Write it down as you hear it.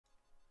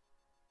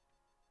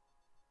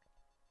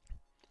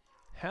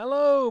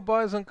Hello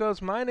boys and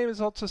girls, my name is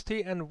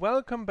S6E7 and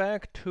welcome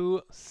back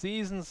to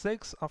Season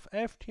 6 of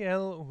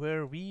FTL,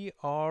 where we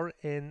are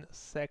in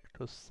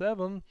Sector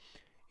 7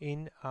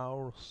 in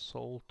our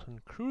Zoltan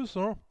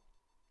cruiser,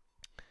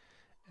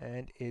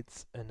 and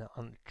it's an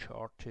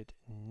uncharted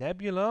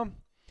nebula,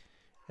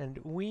 and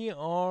we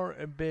are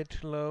a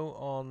bit low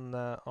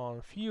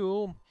on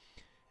fuel,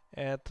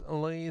 at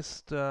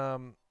least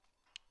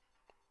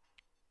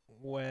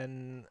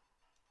when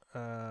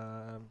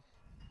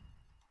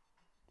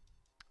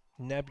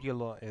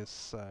nebula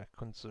is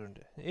concerned.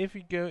 If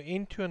you go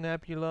into a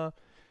nebula,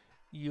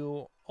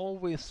 you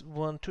always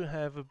want to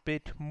have a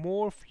bit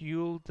more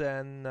fuel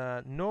than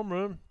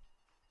normal,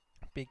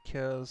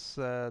 because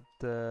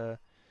the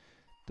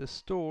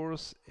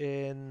stores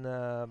in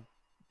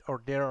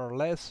or there are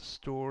less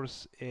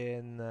stores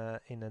in a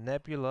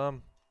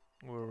nebula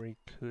where we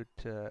could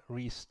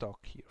restock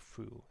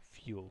your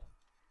fuel.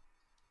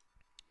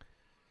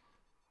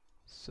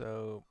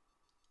 So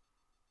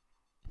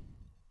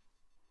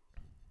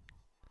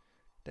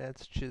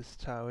that's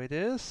just how it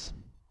is.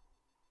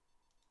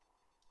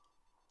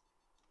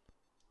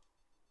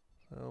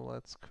 So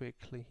let's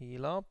quickly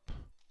heal up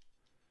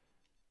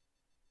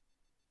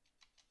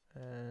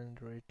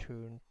and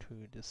return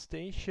to the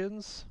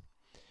stations.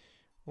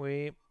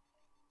 We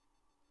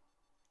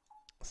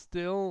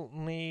still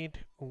need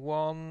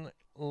one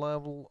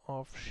level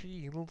of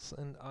shields,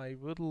 and I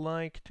would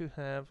like to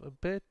have a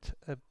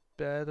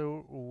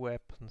better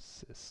weapon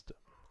system.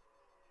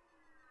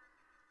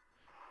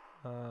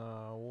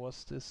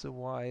 Was this a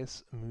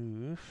wise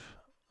move?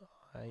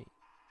 I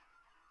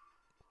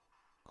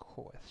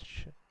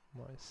question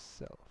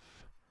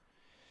myself.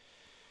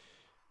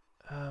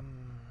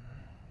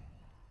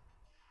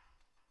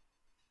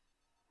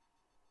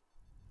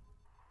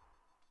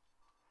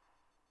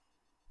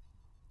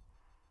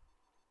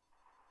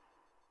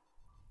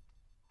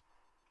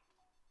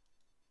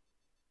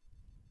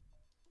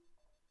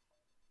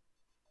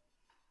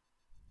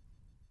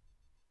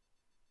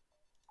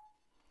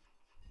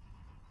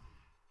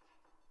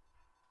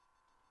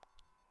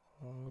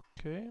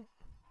 Okay.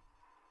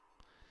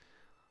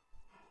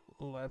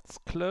 Let's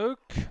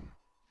cloak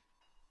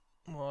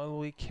while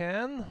we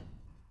can.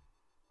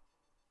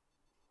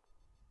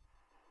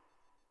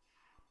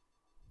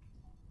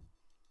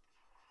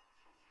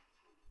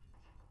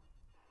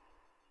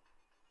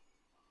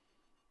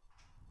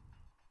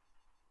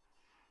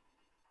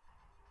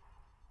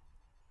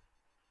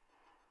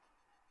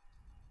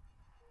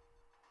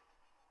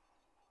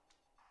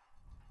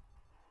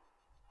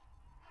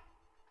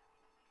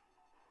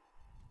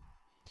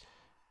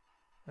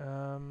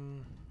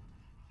 Um,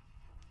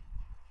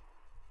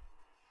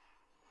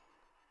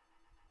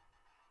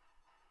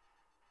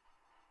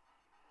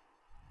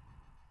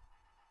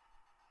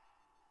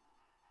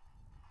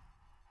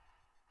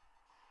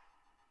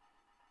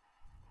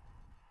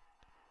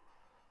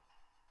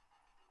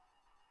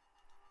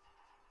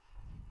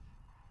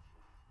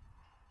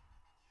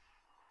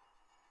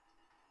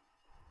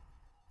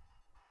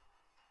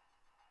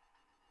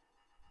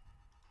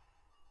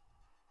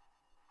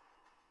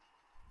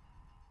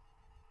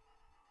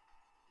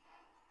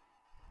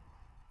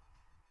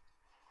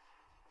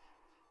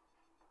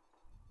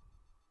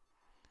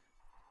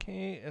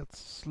 Okay, it's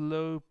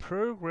slow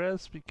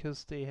progress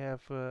because they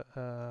have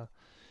a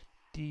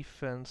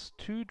defense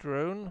 2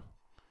 drone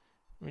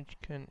which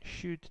can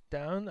shoot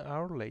down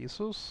our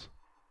lasers.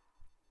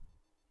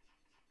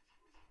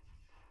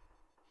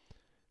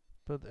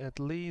 But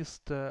at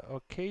least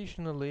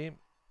occasionally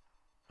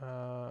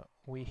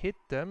we hit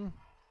them.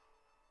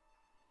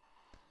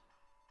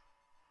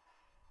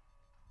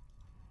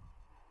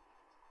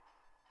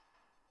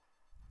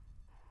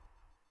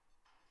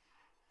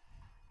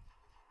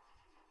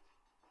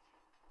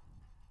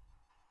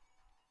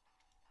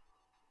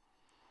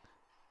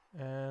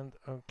 And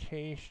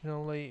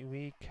occasionally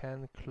we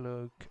can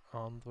cloak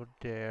under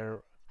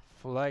their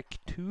flag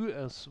 2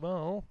 as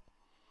well.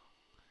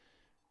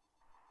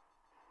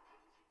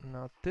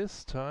 Not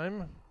this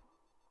time.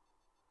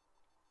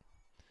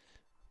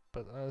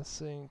 But I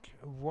think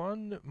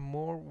one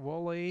more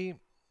volley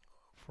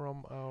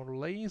from our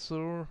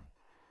laser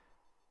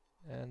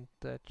and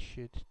that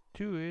should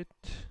do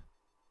it.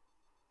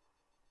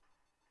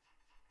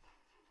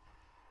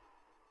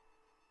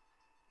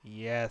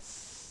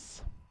 Yes.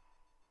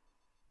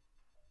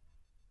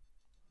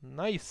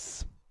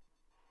 Nice.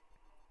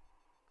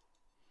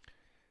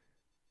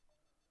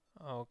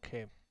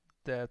 Okay,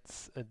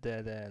 that's a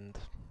dead end.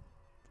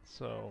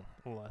 So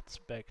let's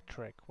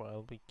backtrack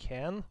while we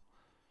can.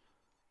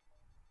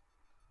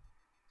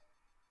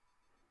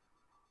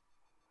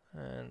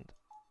 And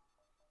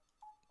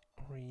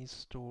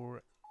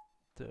restore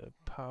the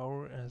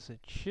power as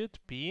it should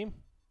be.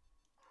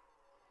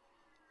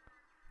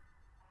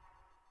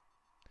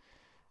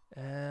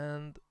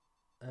 And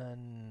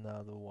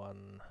another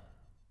one.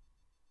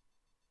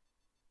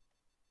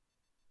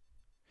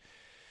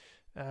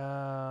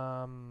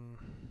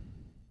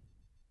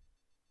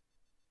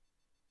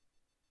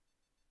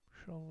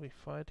 Shall we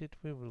fight it?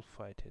 We will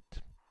fight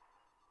it.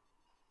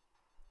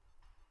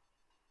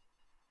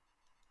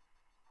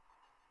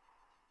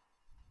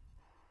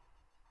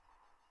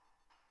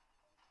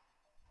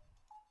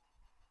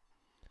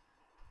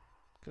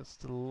 Because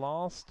the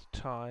last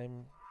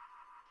time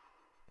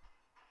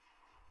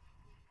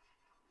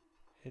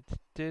it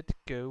did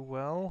go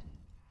well.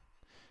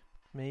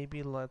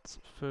 Maybe let's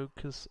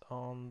focus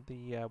on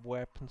the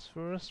weapons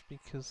first,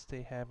 because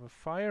they have a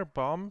fire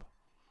bomb,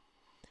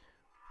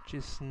 which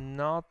is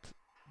not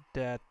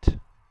that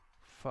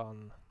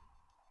fun.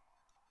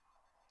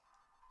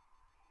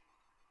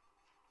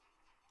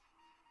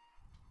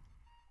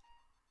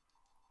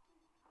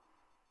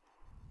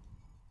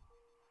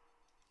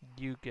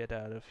 You get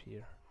out of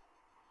here.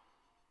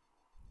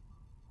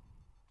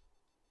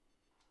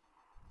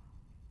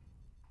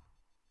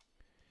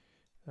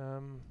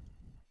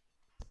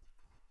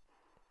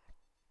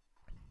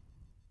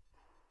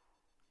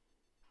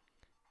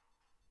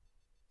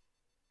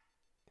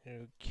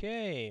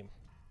 Okay.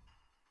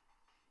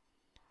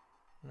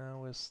 Now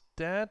with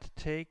that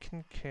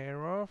taken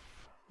care of,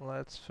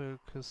 let's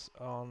focus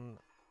on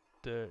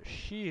the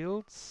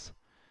shields.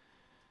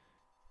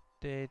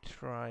 They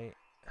try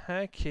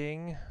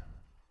hacking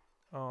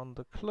on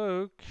the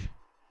cloak,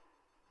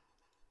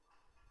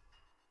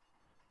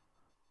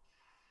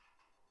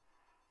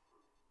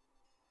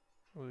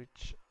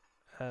 which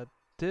at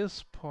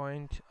this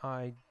point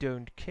I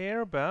don't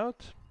care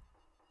about.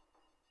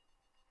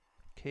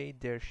 Okay,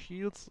 their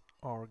shields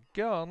are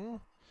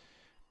gone.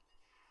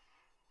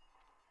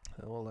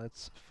 So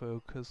let's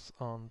focus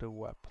on the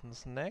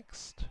weapons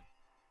next.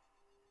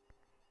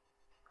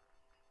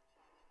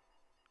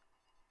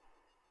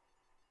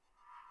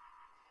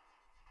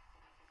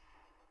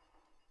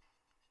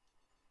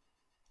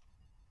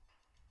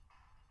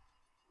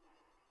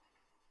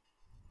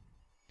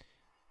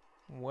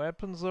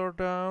 Weapons are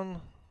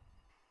down.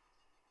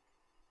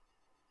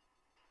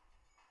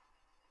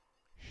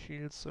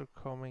 Shields are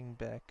coming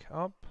back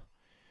up.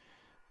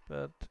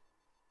 But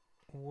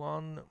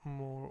one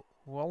more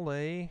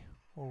volley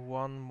or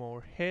one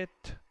more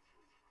hit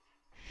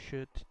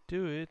should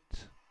do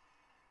it.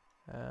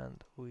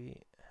 And we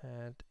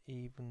had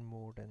even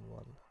more than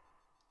one.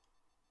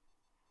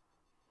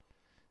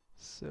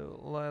 So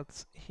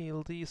let's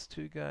heal these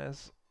two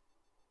guys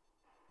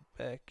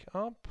back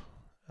up.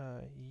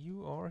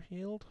 You are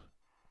healed,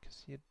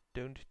 because you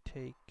don't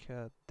take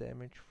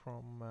damage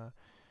from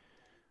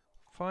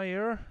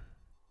fire.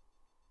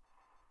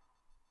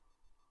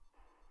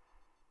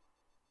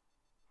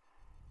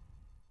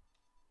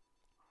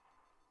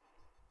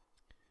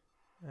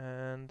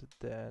 And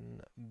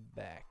then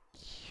back.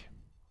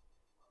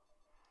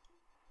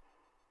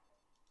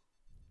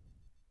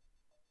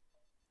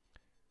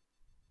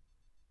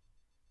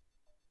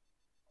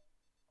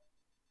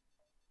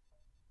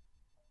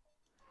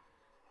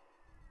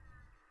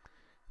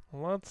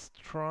 Let's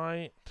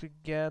try to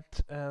get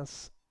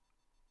as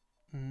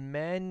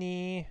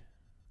many.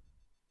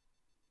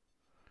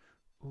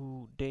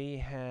 Ooh, they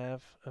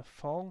have a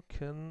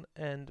falcon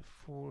and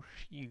 4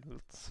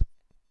 shields.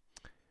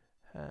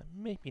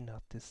 Maybe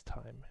not this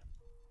time.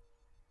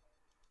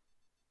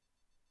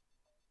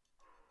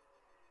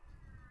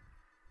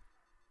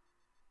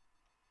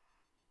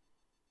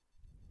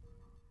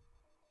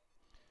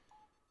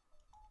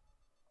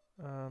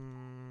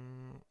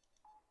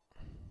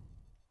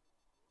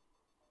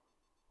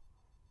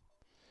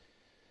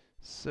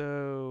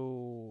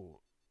 So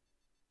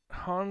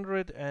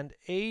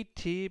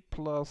 180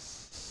 plus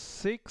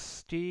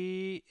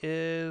 60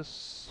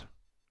 is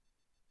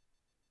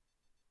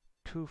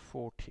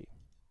 240.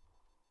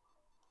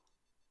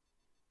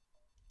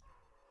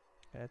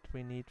 That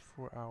we need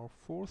for our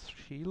 4th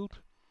shield.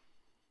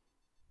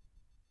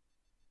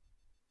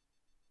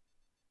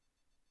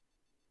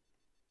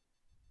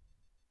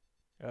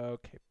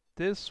 Okay,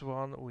 this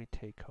one we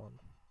take on.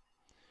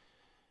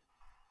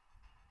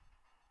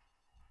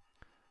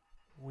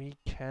 We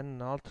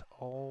cannot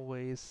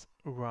always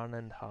run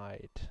and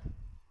hide.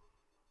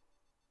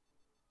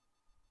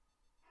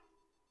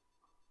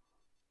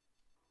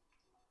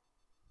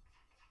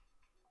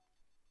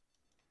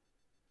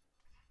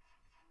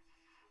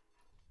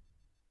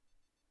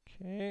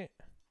 Okay.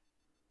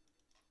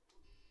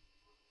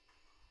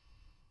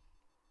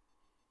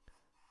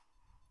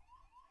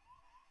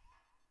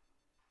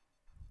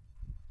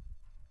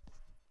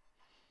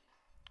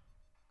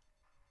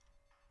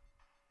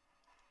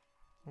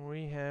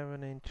 We have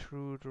an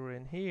intruder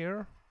in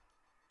here.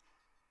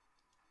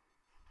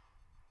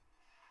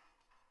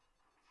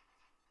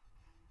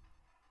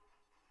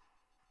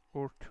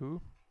 Or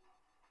 2.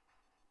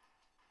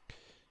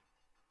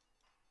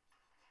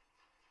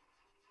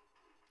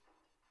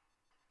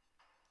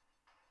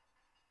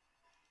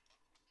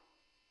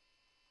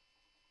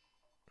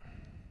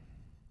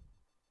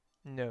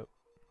 No.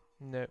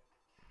 No.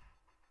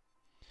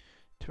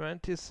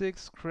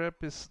 26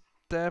 scrap is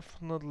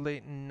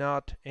definitely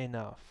not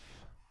enough.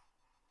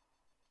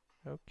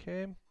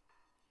 Okay.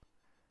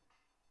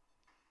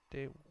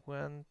 They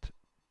went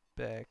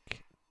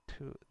back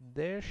to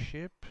their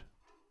ship.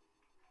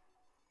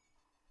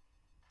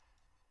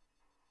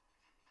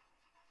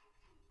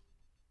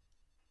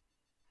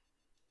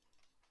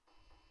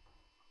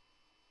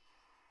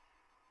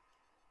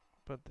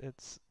 But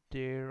it's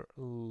their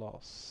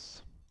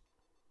loss.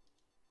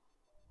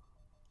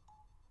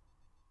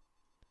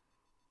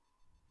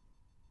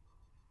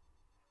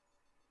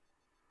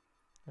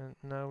 And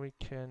now we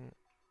can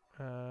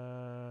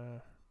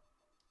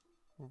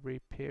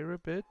repair a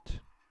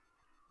bit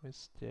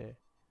with the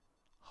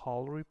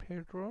hull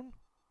repair drone.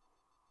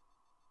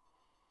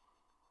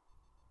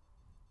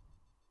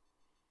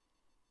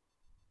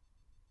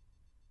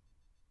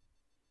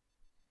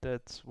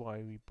 That's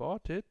why we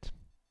bought it.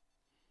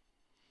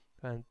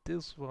 And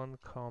this one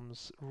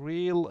comes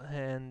real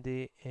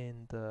handy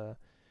in the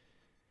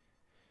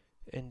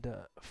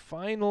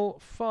final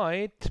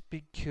fight,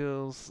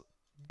 because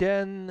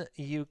then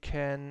you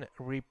can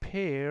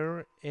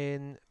repair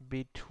in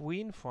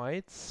between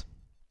fights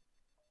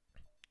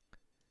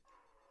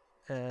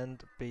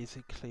and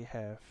basically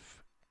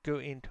go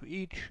into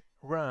each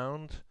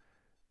round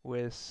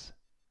with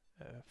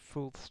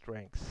full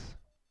strength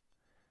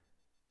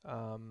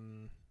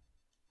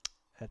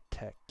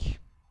attack.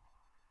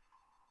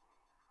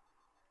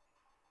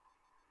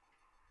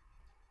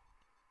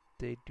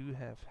 They do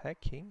have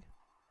hacking,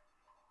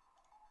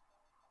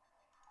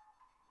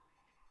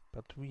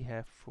 but we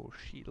have 4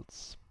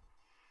 shields.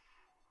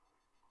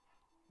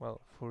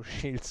 Well, 4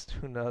 shields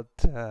do not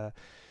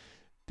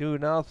do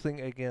nothing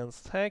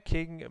against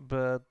hacking,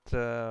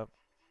 but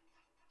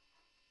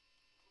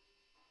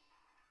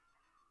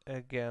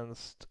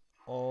against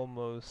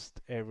almost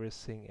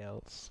everything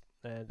else.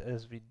 And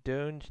as we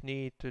don't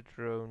need the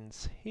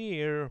drones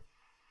here,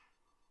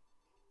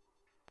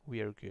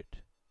 we are good.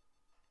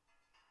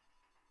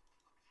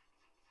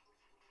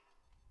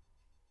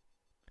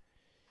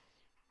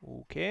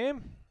 Okay,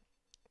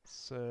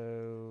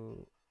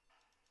 so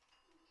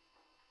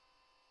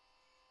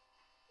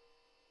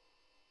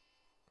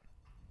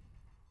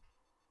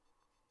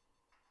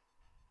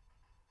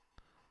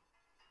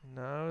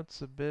now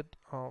it's a bit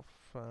of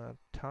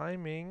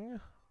timing.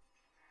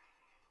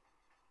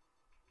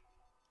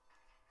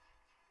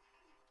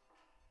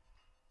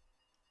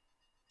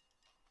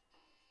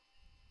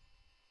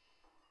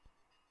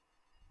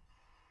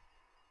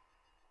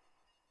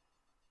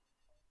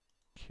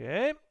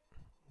 Okay,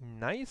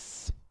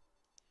 nice.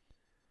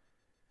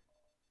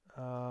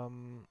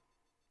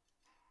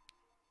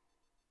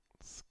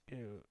 Let's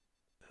go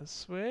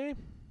this way.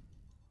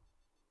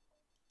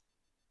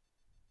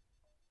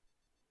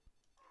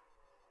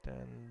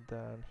 Then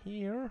down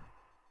here.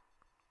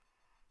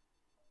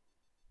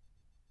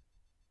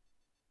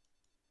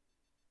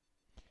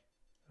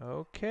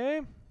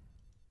 Okay.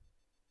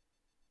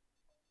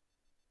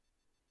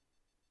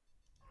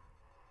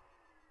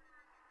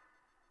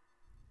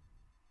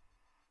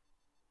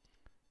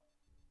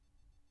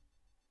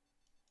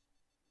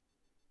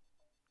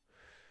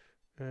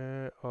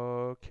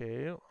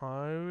 Okay,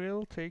 I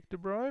will take the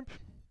bribe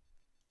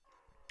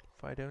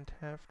if I don't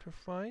have to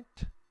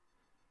fight.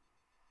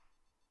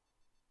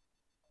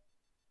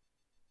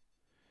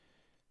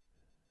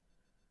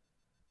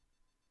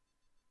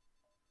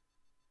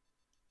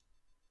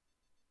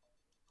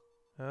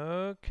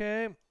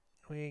 Okay,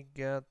 we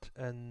got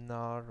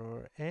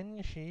another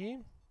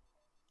Engi.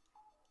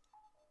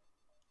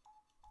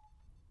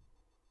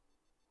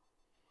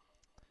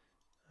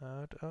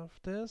 Out of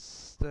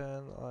this,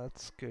 then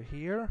let's go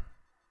here.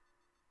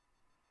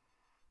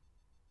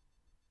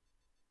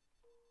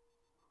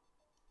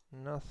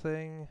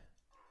 Nothing.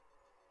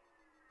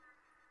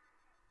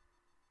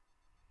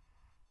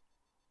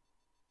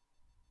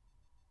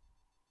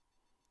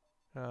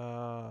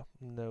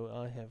 No,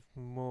 I have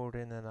more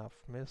than enough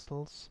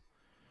missiles.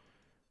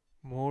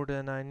 More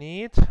than I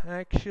need,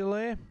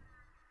 actually.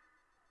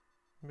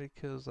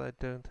 Because I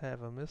don't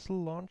have a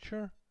missile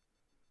launcher.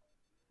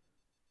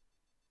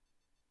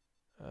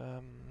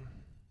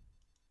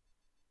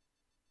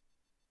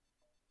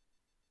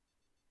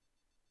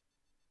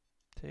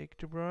 Take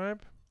the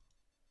bribe.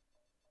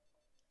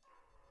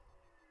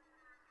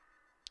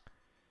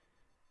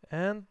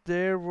 And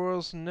there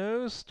was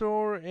no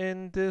store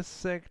in this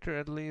sector,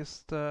 at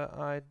least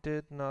I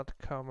did not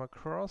come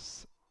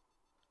across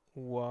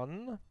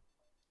one.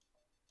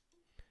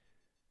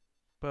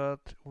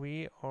 But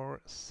we are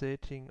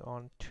sitting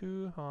on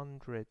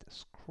 200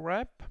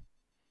 scrap,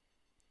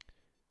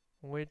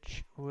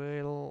 which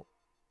we'll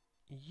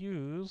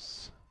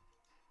use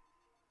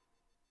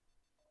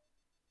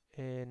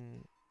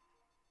in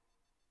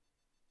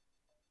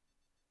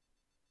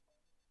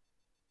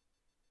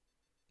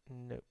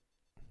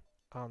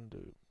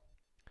undo.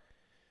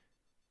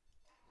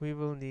 We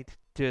will need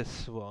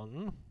this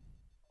one,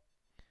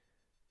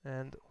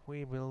 and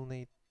we will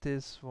need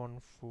this one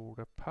for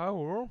the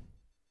power,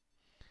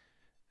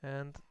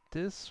 and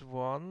this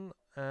one,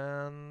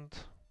 and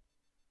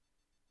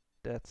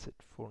that's it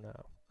for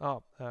now.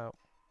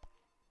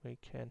 We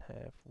can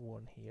have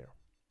one here.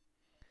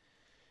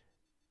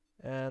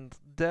 And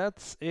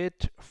that's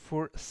it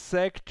for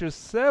Sector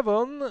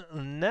 7.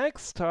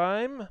 Next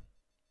time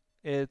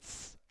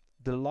it's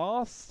the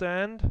last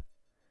stand,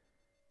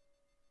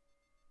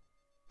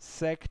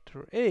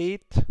 Sector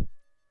 8,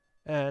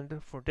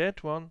 and for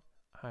that one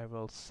I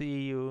will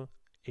see you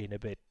in a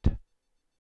bit.